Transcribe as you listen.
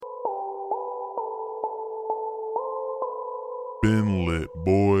Been lit,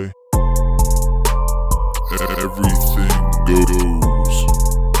 boy. Everything goes.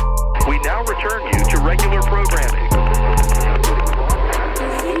 We now return you to regular programming.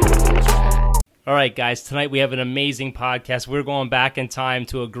 All right, guys, tonight we have an amazing podcast. We're going back in time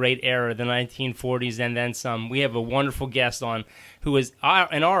to a great era, the 1940s and then some. We have a wonderful guest on who is,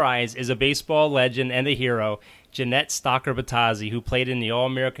 in our eyes, is a baseball legend and a hero, Jeanette Stocker-Batazzi, who played in the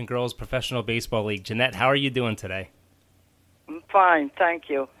All-American Girls Professional Baseball League. Jeanette, how are you doing today? I'm fine, thank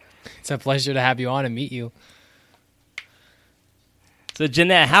you. It's a pleasure to have you on and meet you. So,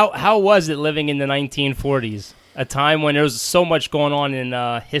 Jeanette, how was it living in the 1940s, a time when there was so much going on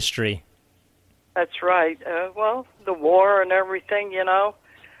in history? That's right. Well, the war and everything, you know.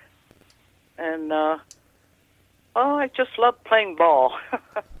 And, I just love playing ball.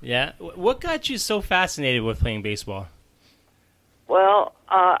 Yeah? What got you so fascinated with playing baseball? Well,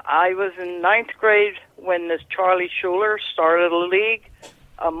 I was in ninth grade when this Charlie Schuler started a league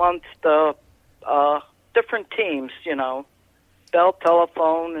amongst the different teams, you know, Bell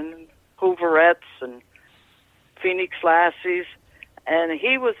Telephone and Hooverettes and Phoenix Lassies. And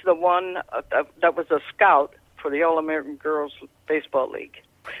he was the one that was a scout for the All-American Girls Baseball League.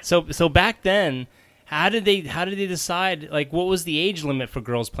 So back then, how did they decide, like, what was the age limit for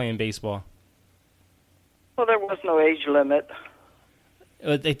girls playing baseball? Well, there was no age limit.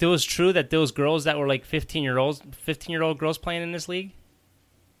 It was true that those girls that were like 15-year-old girls playing in this league?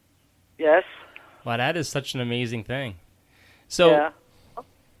 Yes. Wow, that is such an amazing thing. So, yeah.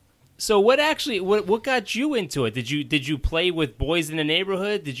 So what got you into it? Did you play with boys in the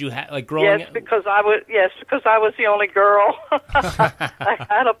neighborhood? Did you like growing? Yes, because I was the only girl. I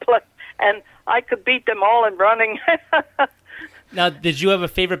had to play, and I could beat them all in running. Now, did you have a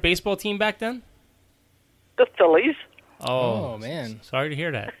favorite baseball team back then? The Phillies. Oh man, sorry to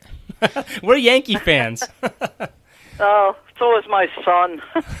hear that. We're Yankee fans. Oh, so is my son.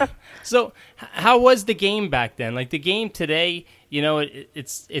 So, how was the game back then? Like the game today, you know,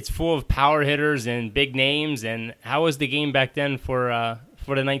 it's full of power hitters and big names. And how was the game back then for the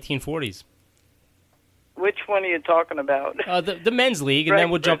 1940s? Which one are you talking about? The men's league, and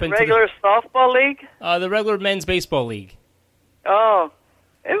then we'll jump into regular softball league. The regular men's baseball league. Oh,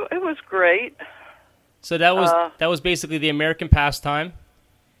 it was great. So that was basically the American pastime.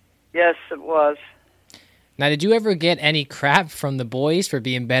 Yes, it was. Now, did you ever get any crap from the boys for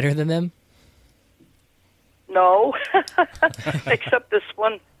being better than them? No, except this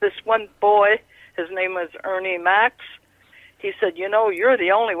one boy. His name was Ernie Max. He said, "You know, you're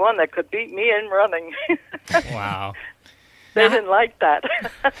the only one that could beat me in running." Wow. They didn't like that.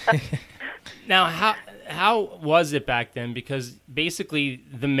 Now, how was it back then? Because basically,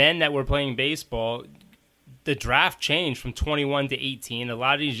 the men that were playing baseball, the draft changed from 21 to 18. A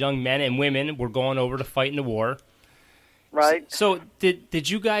lot of these young men and women were going over to fight in the war. Right. So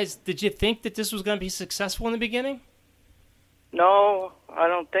did you think that this was going to be successful in the beginning? No, I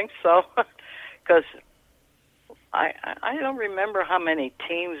don't think so. Because I don't remember how many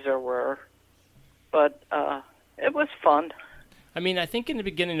teams there were, but it was fun. I mean, I think in the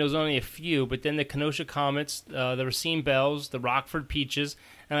beginning there was only a few, but then the Kenosha Comets, the Racine Bells, the Rockford Peaches,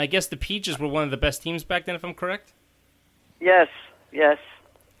 and I guess the Peaches were one of the best teams back then, if I'm correct? Yes.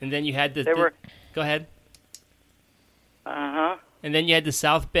 And then you had were. Go ahead. Uh-huh. And then you had the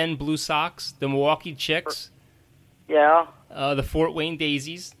South Bend Blue Sox, the Milwaukee Chicks. Yeah. The Fort Wayne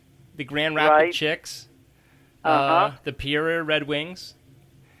Daisies, the Grand Rapids Chicks, the Peoria Red Wings.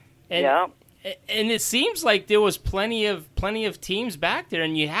 And, yeah. And it seems like there was plenty of teams back there,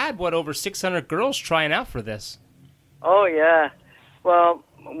 and you had, over 600 girls trying out for this. Oh, yeah. Well,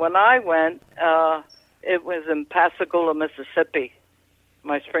 when I went, it was in Pascagoula, Mississippi,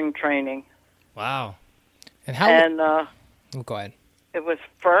 my spring training. Wow. And how? And go ahead. It was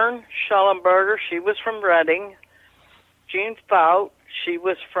Fern Schellenberger. She was from Reading. Jean Fout. She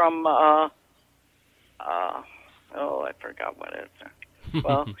was from. I forgot what it is.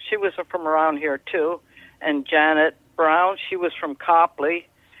 Well, she was from around here too. And Janet Brown. She was from Copley.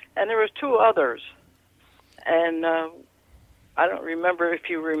 And there was two others. And I don't remember if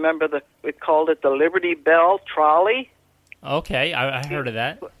you remember we called it the Liberty Bell Trolley. Okay, I heard of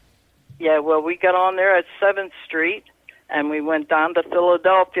that. Yeah, well, we got on there at 7th Street, and we went down to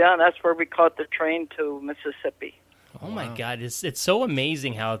Philadelphia, and that's where we caught the train to Mississippi. Oh, my God. It's so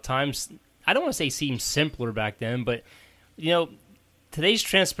amazing how times, I don't want to say seemed simpler back then, but, you know, today's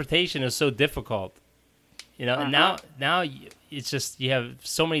transportation is so difficult. You know, and now it's just, you have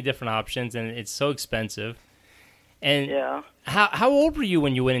so many different options, and it's so expensive. And yeah. How old were you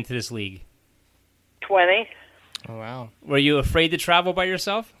when you went into this league? 20. Oh, wow. Were you afraid to travel by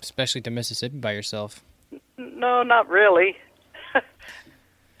yourself? Especially to Mississippi by yourself. No, not really.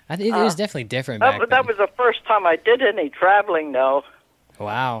 I think it was definitely different That, back that then. was the first time I did any traveling, though.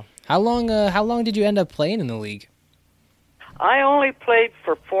 Wow. How long did you end up playing in the league? I only played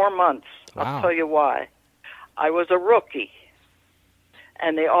for 4 months. Wow. I'll tell you why. I was a rookie,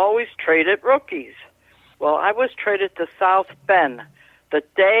 and they always traded rookies. Well, I was traded to South Bend. The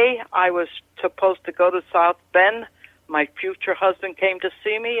day I was supposed to go to South Bend, my future husband came to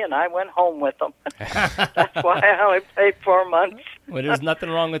see me, and I went home with him. That's why I only played 4 months. Well, there's nothing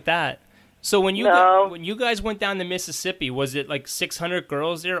wrong with that. So when you No. when you guys went down to Mississippi, was it like 600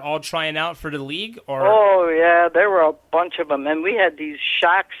 girls there all trying out for the league, or Oh, yeah, there were a bunch of them. And we had these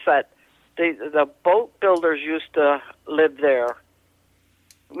shacks that the boat builders used to live there.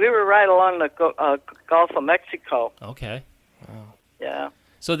 We were right along the Gulf of Mexico. okay? Yeah.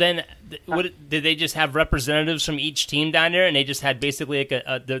 So then, did they just have representatives from each team down there, and they just had basically like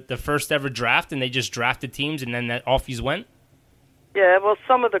the first ever draft, and they just drafted teams, and then off you went? Yeah, well,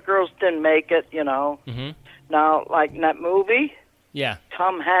 some of the girls didn't make it, you know. Mhm. Now, like in that movie, Yeah.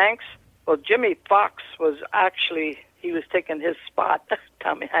 Tom Hanks, well, Jimmy Fox was actually, he was taking his spot.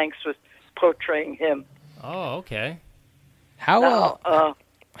 Tommy Hanks was portraying him. Oh, okay. How Now,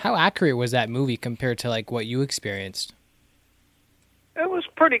 how accurate was that movie compared to like what you experienced? it was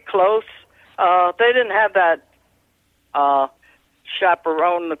pretty close. They didn't have that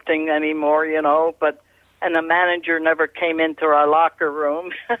chaperone thing anymore, you know, and the manager never came into our locker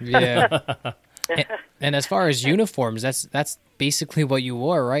room. Yeah. and as far as uniforms, that's basically what you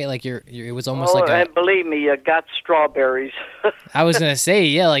wore, right? Like it was almost like and believe me, you got strawberries. I was gonna say,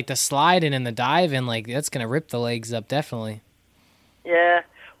 yeah, like the sliding and the diving, like that's gonna rip the legs up, definitely. Yeah.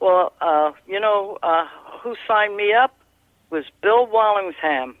 Well, you know, who signed me up was Bill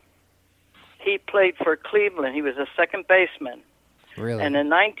Wallingham. He played for Cleveland. He was a second baseman. Really? And in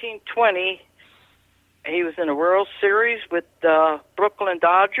 1920, he was in a World Series with Brooklyn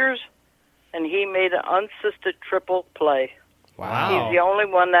Dodgers, and he made an unassisted triple play. Wow. He's the only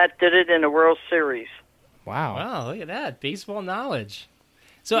one that did it in a World Series. Wow. Wow, look at that baseball knowledge.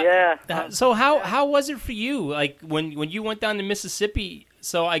 So Yeah. So how was it for you? Like when you went down to Mississippi?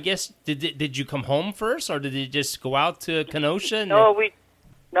 So I guess did you come home first, or did you just go out to Kenosha? And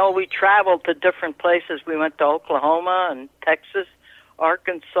No, we traveled to different places. We went to Oklahoma and Texas,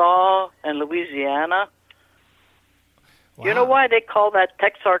 Arkansas, and Louisiana. Wow. You know why they call that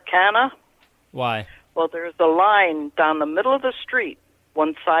Texarkana? Why? Well, there's a line down the middle of the street.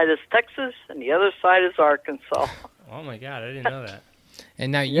 One side is Texas, and the other side is Arkansas. Oh my God, I didn't know that.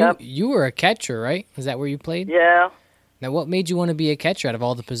 And now Yep. you were a catcher, right? Is that where you played? Yeah. Now, what made you want to be a catcher out of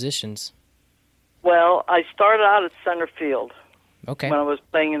all the positions? Well, I started out at center field Okay. when I was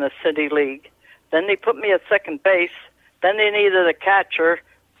playing in the city league. Then they put me at second base. Then they needed a catcher,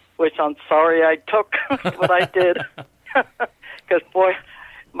 which I'm sorry I took, but I did. Because, boy,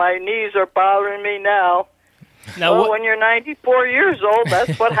 my knees are bothering me now. Now Well, when you're 94 years old,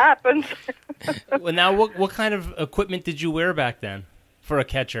 that's what happens. what kind of equipment did you wear back then for a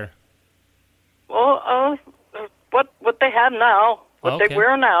catcher? Well, what they have now, what Okay. they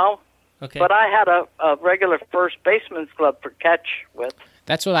wear now. Okay. But I had a regular first baseman's glove for catch with.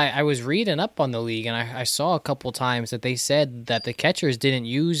 That's what I was reading up on the league, and I saw a couple times that they said that the catchers didn't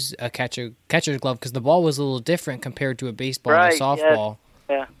use a catcher's glove because the ball was a little different compared to a baseball and a Right, softball.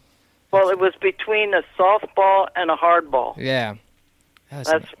 Yeah. Well, it was between a softball and a hardball. Yeah.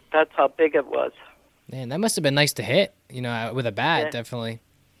 That's how big it was. Man, that must have been nice to hit, with a bat, Yeah. definitely.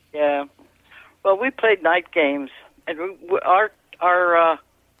 Yeah. Well, we played night games, and our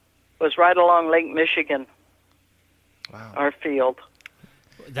was right along Lake Michigan. Wow. Our field.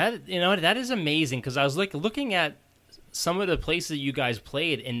 That is amazing because I was looking at some of the places you guys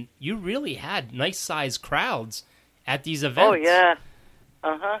played, and you really had nice sized crowds at these events. Oh yeah.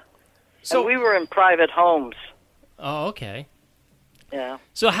 Uh-huh. So And we were in private homes. Oh, okay. Yeah.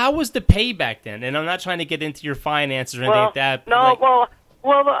 So how was the pay back then? And I'm not trying to get into your finances or anything Well, like that. but, no, like,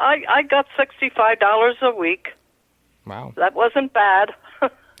 well, I got $65 a week. Wow. That wasn't bad.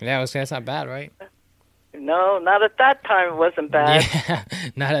 Yeah, that's not bad, right? No, not at that time. It wasn't bad. Yeah,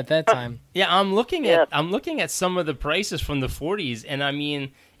 not at that time. yeah, I'm looking Yeah. at some of the prices from the 40s, and I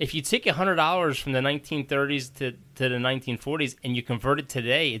mean, if you take $100 from the 1930s to the 1940s and you convert it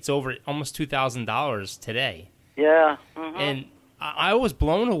today, it's over almost $2,000 today. Yeah. Mhm. And I was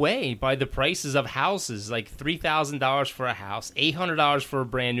blown away by the prices of houses, like $3,000 for a house, $800 for a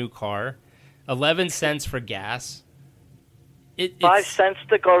brand new car, 11 cents for gas. 5 cents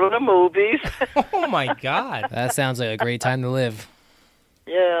to go to the movies. Oh my God! That sounds like a great time to live.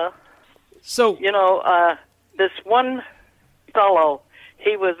 Yeah. So You know, this one fellow,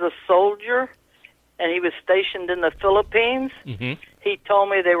 he was a soldier, and he was stationed in the Philippines. Mm-hmm. He told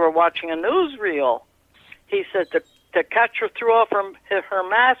me they were watching a newsreel. He said the catcher threw off her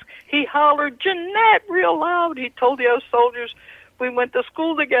mask. He hollered, "Jeanette," real loud. He told the other soldiers, we went to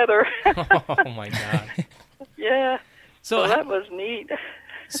school together. Oh my God! Yeah. So that was neat.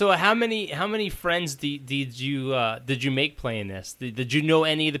 So how many friends did you make playing this? Did you know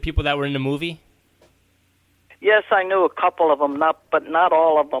any of the people that were in the movie? Yes, I knew a couple of them, but not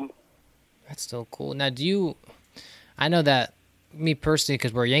all of them. That's still cool. Now, I know that me personally,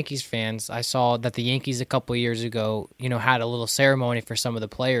 because we're Yankees fans, I saw that the Yankees a couple of years ago, had a little ceremony for some of the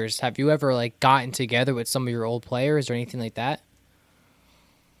players. Have you ever gotten together with some of your old players or anything like that?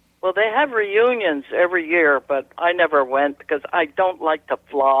 Well, they have reunions every year, but I never went because I don't like to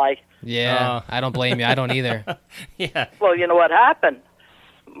fly. Yeah, I don't blame you. I don't either. Yeah. Well, you know what happened?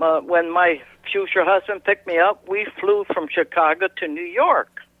 When my future husband picked me up, we flew from Chicago to New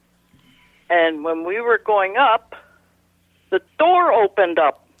York. And when we were going up, the door opened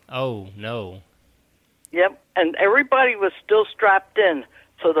up. Oh, no. Yep, and everybody was still strapped in.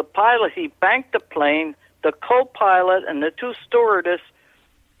 So the pilot, he banked the plane, the co-pilot and the two stewardess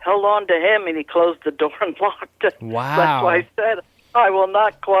held on to him, and he closed the door and locked it. Wow. That's why I said, I will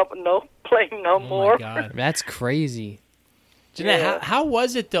not go up no plane no more. Oh, my God. That's crazy. Jeanette, Yeah. how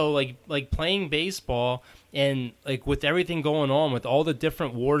was it, though, like playing baseball and, with everything going on, with all the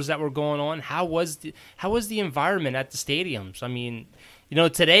different wars that were going on, how was the environment at the stadiums? I mean,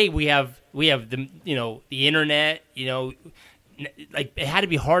 today we have the, the internet, it had to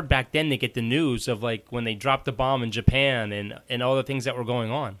be hard back then to get the news of, when they dropped the bomb in Japan and all the things that were going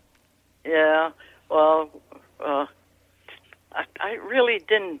on. Yeah, well, I really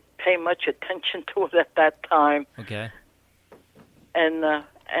didn't pay much attention to it at that time. Okay. And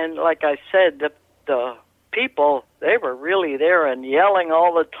like I said, the people, they were really there and yelling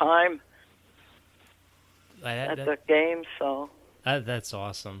all the time at the game. So that's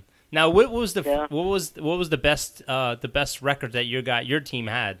awesome. Now, what was the Yeah. what was the best record that your team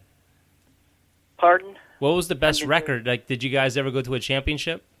had? Pardon? What was the best didn't record? Did you guys ever go to a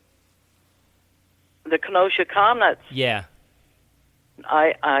championship? The Kenosha Comets. Yeah.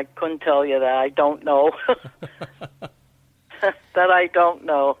 I couldn't tell you that. I don't know. That I don't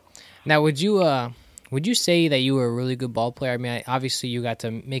know. Now, would you say that you were a really good ball player? I mean, obviously you got to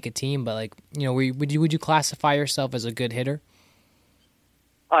make a team, but would you classify yourself as a good hitter?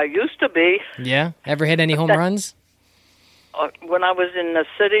 I used to be. Yeah. Ever hit any home runs? When I was in the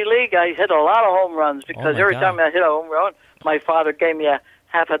city league, I hit a lot of home runs because my every God. time I hit a home run, my father gave me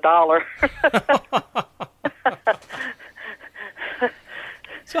half a dollar.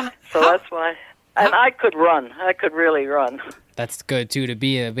 So That's why. And I could run. I could really run. That's good too, to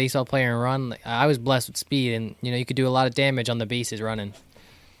be a baseball player and run. I was blessed with speed, and you could do a lot of damage on the bases running.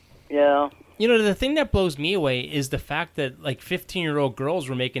 Yeah. the thing that blows me away is the fact that 15-year-old girls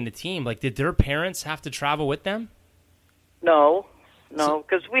were making the team. Did their parents have to travel with them? No,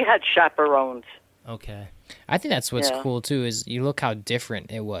 because we had chaperones. Okay. I think that's what's Yeah. cool too, is you look how different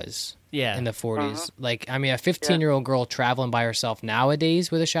it was. Yeah. In the 40s. A 15-year-old girl traveling by herself nowadays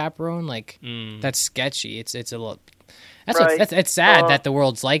with a chaperone, that's sketchy. It's a little. Right. It's sad that the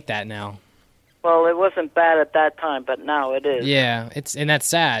world's like that now. Well, it wasn't bad at that time, but now it is. Yeah, that's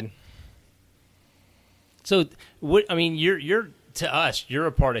sad. So you're to us, you're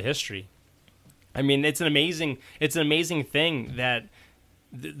a part of history. I mean, it's an amazing thing that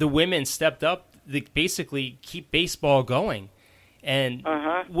the women stepped up to basically keep baseball going. And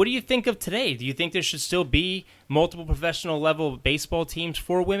what do you think of today? Do you think there should still be multiple professional level baseball teams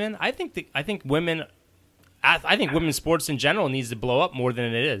for women? I think women's sports in general needs to blow up more than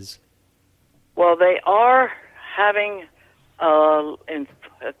it is. Well, they are having, I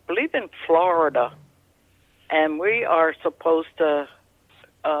believe in Florida, and we are supposed to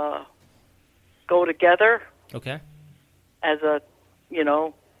go together Okay. as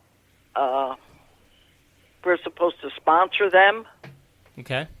we're supposed to sponsor them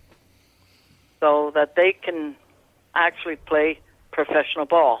Okay. so that they can actually play professional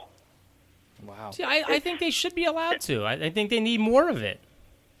ball. Wow. See, I think they should be allowed to. I think they need more of it.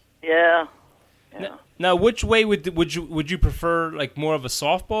 Yeah. Now, which way would you prefer? More of a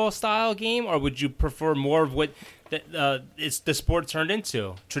softball style game, or would you prefer more of what it's the sport turned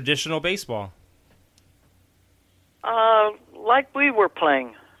into, traditional baseball? Like we were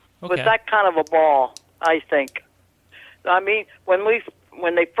playing with Okay. that kind of a ball, I think. I mean, when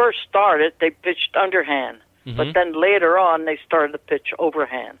they first started, they pitched underhand, but then later on they started to pitch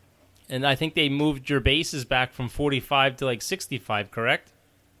overhand. And I think they moved your bases back from 45 to 65, correct?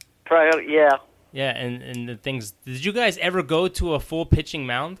 Yeah. Yeah, and the things. Did you guys ever go to a full pitching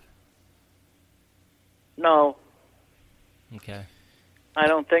mound? No, Okay. I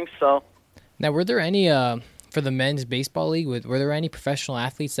don't think so. Now, were there any for the men's baseball league? Were there any professional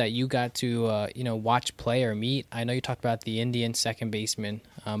athletes that you got to watch play or meet? I know you talked about the Indian second baseman,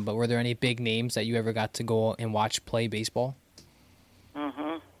 but were there any big names that you ever got to go and watch play baseball?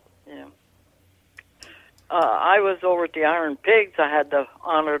 Yeah. I was over at the Iron Pigs. I had the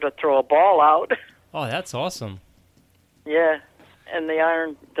honor to throw a ball out. Oh, that's awesome. Yeah, and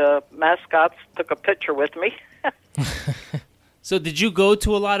the mascots took a picture with me. So did you go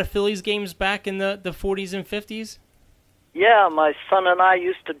to a lot of Phillies games back in the 40s and 50s? Yeah, my son and I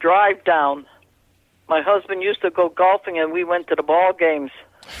used to drive down. My husband used to go golfing, and we went to the ball games.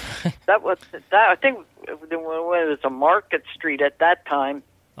 I think it was on Market Street at that time.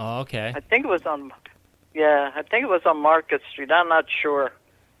 Oh, okay. I think it was on Market Street. I'm not sure.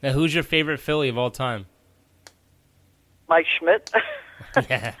 Now, who's your favorite Philly of all time? Mike Schmidt.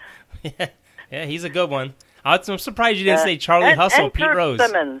 Yeah, he's a good one. I'm surprised you didn't say Charlie Hustle, and Pete Kurt Rose.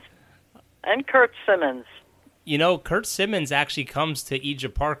 Simmons. And Kurt Simmons. You know, Kurt Simmons actually comes to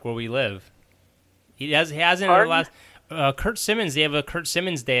Egypt Park where we live. He hasn't in the Pardon? last. Kurt Simmons, they have a Kurt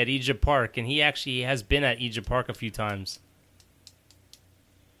Simmons Day at Egypt Park, and he actually has been at Egypt Park a few times.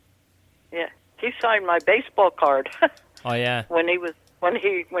 Yeah, he signed my baseball card Oh yeah. when he was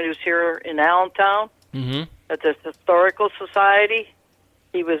here in Allentown Mm-hmm. at the Historical Society.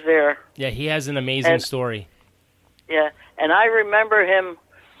 He was there. Yeah, he has an amazing And- story. Yeah, and I remember him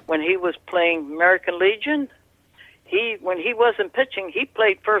when he was playing American Legion. When he wasn't pitching, he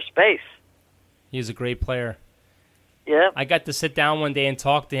played first base. He's a great player. Yeah, I got to sit down one day and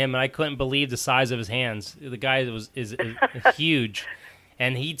talk to him, and I couldn't believe the size of his hands. The guy is huge,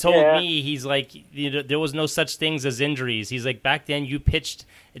 and he told Yeah. me, he's like, there was no such things as injuries. He's like, back then you pitched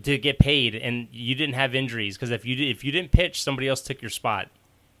to get paid, and you didn't have injuries because if you didn't pitch, somebody else took your spot.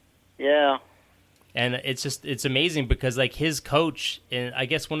 yeah, And it's amazing because like his coach, and I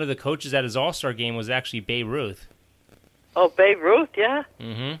guess one of the coaches at his All-Star game was actually Babe Ruth. Oh, Babe Ruth, yeah.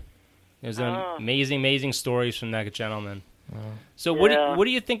 Mm-hmm. There's an Oh. amazing stories from that gentleman. So Yeah. what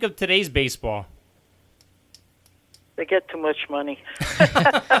do you think of today's baseball? They get too much money.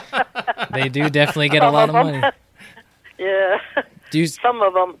 They do definitely get a lot of money. Yeah, some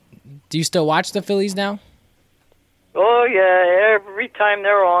of them. Do you still watch the Phillies now? Oh, yeah, every time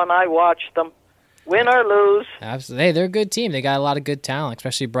they're on, I watch them. Win or lose. Absolutely. Hey, they're a good team. They got a lot of good talent,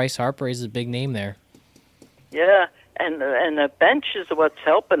 especially Bryce Harper. He's a big name there. Yeah, and the bench is what's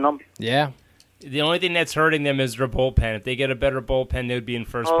helping them. Yeah. The only thing that's hurting them is their bullpen. If they get a better bullpen, they would be in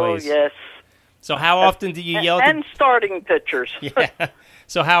first Oh, place. yes. So how often do you yell at And starting pitchers. yeah.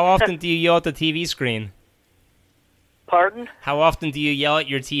 So how often do you yell at the TV screen? Pardon? How often do you yell at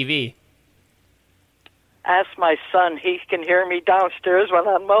your TV? Ask my son. He can hear me downstairs when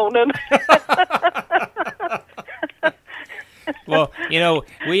I'm moaning. Well,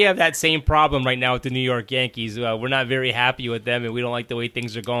 we have that same problem right now with the New York Yankees. We're not very happy with them, and we don't like the way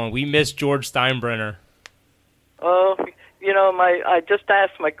things are going. We miss George Steinbrenner. Oh, I just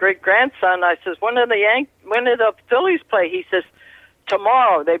asked my great grandson. I says, when do the Phillies play? He says,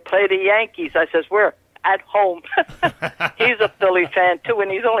 tomorrow they play the Yankees. I says, where? At home. He's a Philly fan too,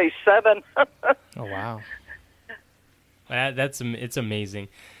 and he's only 7. Oh, wow. It's amazing.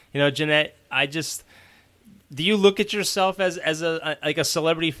 Jeanette, do you look at yourself as a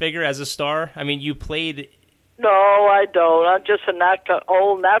celebrity figure, as a star? I mean, you played. No, I don't. I'm just a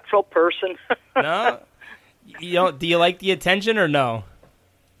natural person. No, do you like the attention or no?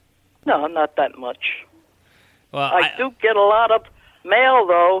 No, not that much. Well, I do get a lot of mail,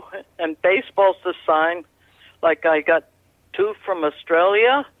 though, and baseballs to sign. Like I got 2 from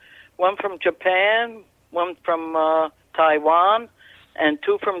Australia, 1 from Japan, 1 from Taiwan, and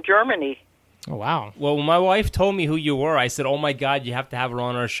 2 from Germany. Oh, wow. Well, when my wife told me who you were, I said, oh, my God, you have to have her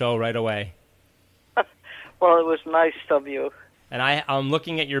on our show right away. Well, it was nice of you. And I'm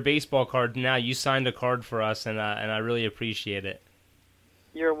looking at your baseball card now. You signed a card for us, and I really appreciate it.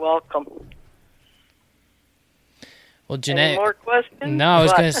 You're welcome. Well, Jeanette. Any more questions? No, I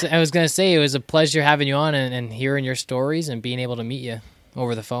was What? gonna say it was a pleasure having you on and hearing your stories and being able to meet you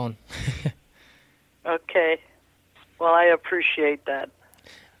over the phone. Okay. Well, I appreciate that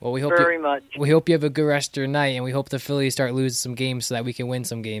Well, we hope very much. we hope you have a good rest of your night, and we hope the Phillies start losing some games so that we can win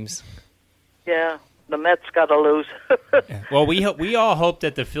some games. Yeah, the Mets got to lose. Well, we all hope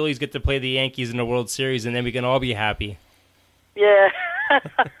that the Phillies get to play the Yankees in the World Series, and then we can all be happy. Yeah.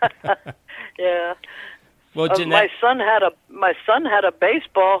 Yeah. Well, my Jeanette, son had a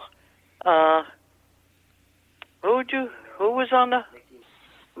baseball. Who was on the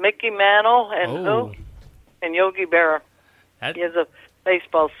Mickey Mantle and Oh. who? And Yogi Berra. that- He has a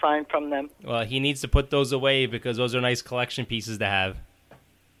baseball signed from them. Well, he needs to put those away because those are nice collection pieces to have.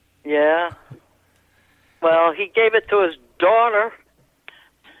 Yeah. Well, he gave it to his daughter,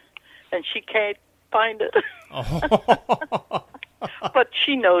 and she can't find it. Oh, But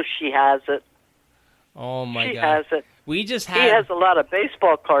she knows she has it. oh my She God. has it. We just He has a lot of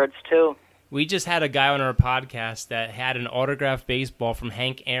baseball cards, too. We just had a guy on our podcast that had an autographed baseball from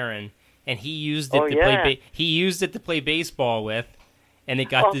Hank Aaron, and he used it Oh, to yeah. play. He used it to play baseball with, and it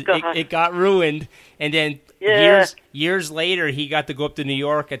got Oh, God. it got ruined. And then Yeah. years later, he got to go up to New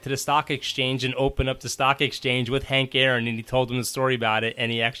York to the stock exchange and open up the stock exchange with Hank Aaron, and he told him the story about it,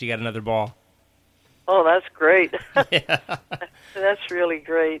 and he actually got another ball. Oh, that's great. Yeah. That's really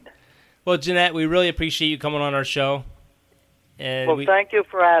great. Well, Jeanette, we really appreciate you coming on our show, and Well, thank you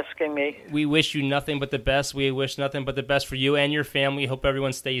for asking me. we wish you nothing but the best. We wish nothing but the best for you and your family. Hope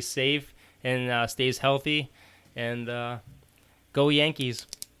everyone stays safe and stays healthy. And go Yankees.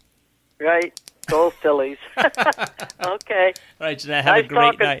 Right? Go Phillies. Okay. All right, Jeanette, have Nice a great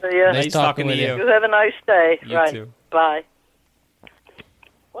talking night. to you. Nice talking to with you. You have a nice day. You right. too. Bye.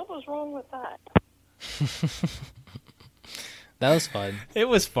 What was wrong with that? That was fun. It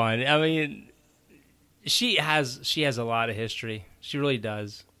was fun. I mean, she has a lot of history. She really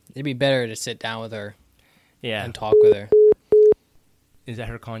does. It'd be better to sit down with her Yeah. and talk with her. Is that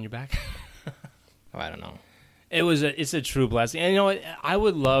her calling you back? Oh, I don't know. It's a true blessing. And you know what? I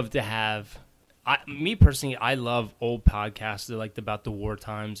would love to have. Me personally, I love old podcasts that like about the war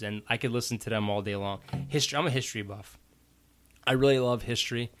times, and I could listen to them all day long. History. I'm a history buff. I really love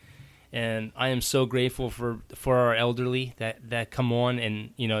history, and I am so grateful for our elderly that come on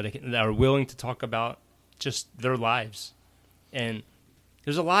and that are willing to talk about just their lives. And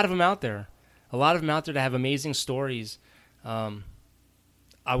there's a lot of them out there. A lot of them out there that have amazing stories.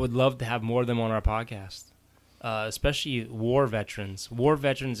 I would love to have more of them on our podcast. Especially war veterans. War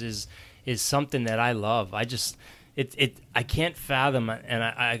veterans is something that I love. I can't fathom, and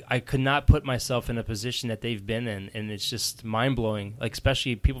I could not put myself in a position that they've been in, and it's just mind blowing. Like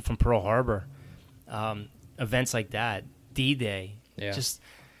especially people from Pearl Harbor, events like that, D-Day. Yeah. Just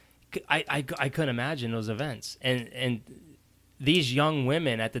I couldn't imagine those events, and these young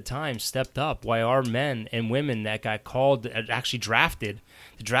women at the time stepped up while our men and women that got called, actually drafted.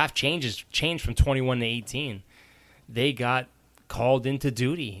 The draft changed from 21 to 18. They got called into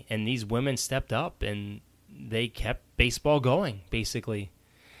duty, and these women stepped up, and they kept baseball going, basically.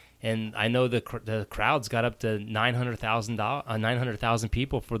 And I know the crowds got up to 900,000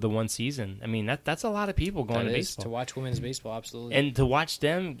 people for the one season. I mean, that's a lot of people going to baseball. To watch women's baseball, absolutely. And to watch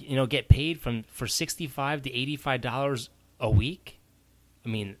them, get paid for $65 to $85 a week. I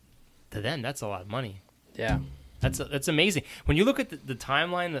mean, to them, that's a lot of money. yeah. That's amazing. When you look at the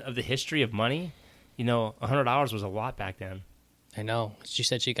timeline of the history of money, $100 was a lot back then. I know. She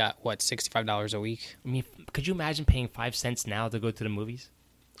said she got, $65 a week? I mean, could you imagine paying 5 cents now to go to the movies?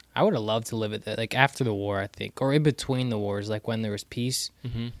 I would have loved to live it like after the war, I think, or in between the wars, like when there was peace.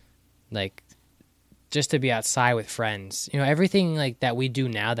 Mm-hmm. Like just to be outside with friends. Everything like that we do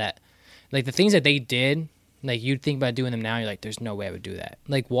now, that like the things that they did, like you'd think about doing them now, you're like, there's no way I would do that.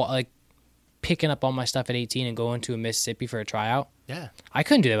 Like picking up all my stuff at 18 and going to Mississippi for a tryout. Yeah. I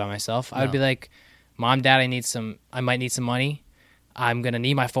couldn't do that by myself. I would No. be like, Mom, Dad, I might need some money. I'm gonna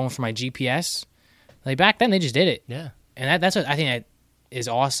need my phone for my GPS. Like back then, they just did it, Yeah. and that's what I think that is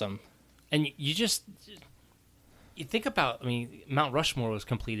awesome. And you think about, I mean, Mount Rushmore was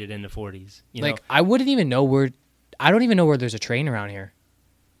completed in the 40s. I wouldn't even know where. I don't even know where there's a train around here.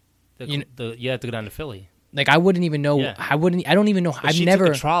 you have to go down to Philly. Like I wouldn't even know. Yeah. I don't even know. I've She never.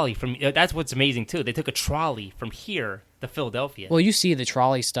 took a trolley from. That's what's amazing too. They took a trolley from here to Philadelphia. Well, you see the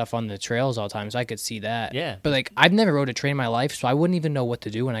trolley stuff on the trails all the time, so I could see that. Yeah. But like, I've never rode a train in my life, so I wouldn't even know what to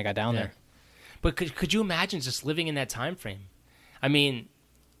do when I got down Yeah. there. But could you imagine just living in that time frame? I mean,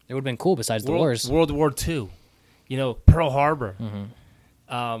 It would have been cool. Besides the wars. World War II, Pearl Harbor.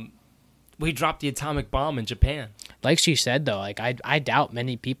 Mm-hmm. We dropped the atomic bomb in Japan. Like she said though, like I doubt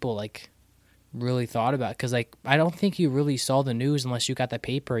many people like really thought about, because like I don't think you really saw the news unless you got the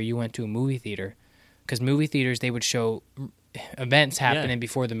paper or you went to a movie theater, because movie theaters, they would show events happening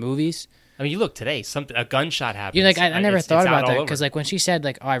before the movies. I mean, you look today, a gunshot happens. You're like, I never It's thought out about all that, over. because like when she said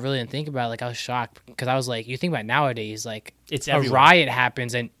like, oh, I really didn't think about it, like I was shocked, because I was like, you think about nowadays, like It's a everywhere. riot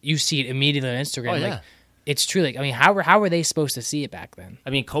happens and you see it immediately on Instagram. Oh, yeah. Like it's true. Like I mean, how were they supposed to see it back then?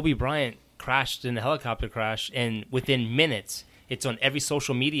 I mean, Kobe Bryant crashed in a helicopter crash, and within minutes, it's on every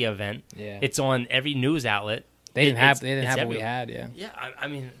social media event. Yeah. It's on every news outlet. They didn't have It's what we everywhere. had. Yeah. Yeah, I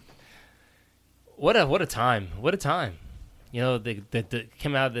mean, what a time! What a time! They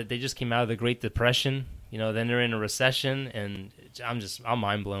just came out of the Great Depression. Then they're in a recession, and I'm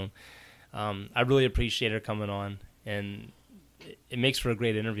mind blown. I really appreciate her coming on, and it makes for a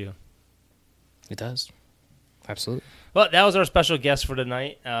great interview. It does. Absolutely. Well, that was our special guest for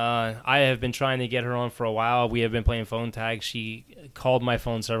tonight. I have been trying to get her on for a while. We have been playing phone tag. She called my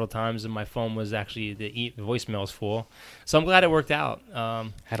phone several times, and my phone was actually the voicemail was full. So I'm glad it worked out.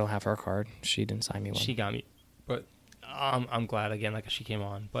 I don't have her card. She didn't sign me one. She got me, but I'm glad again, like she came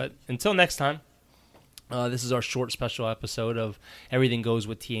on. But until next time, this is our short special episode of Everything Goes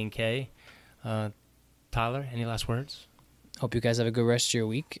with T&K. Tyler, any last words? Hope you guys have a good rest of your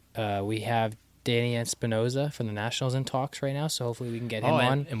week. We have Danny Espinoza from the Nationals in talks right now, so hopefully we can get him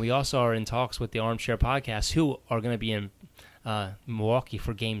on. And we also are in talks with the Armchair Podcast, who are going to be in Milwaukee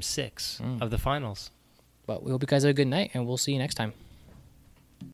for Game 6 of the finals. But we hope you guys have a good night, and we'll see you next time.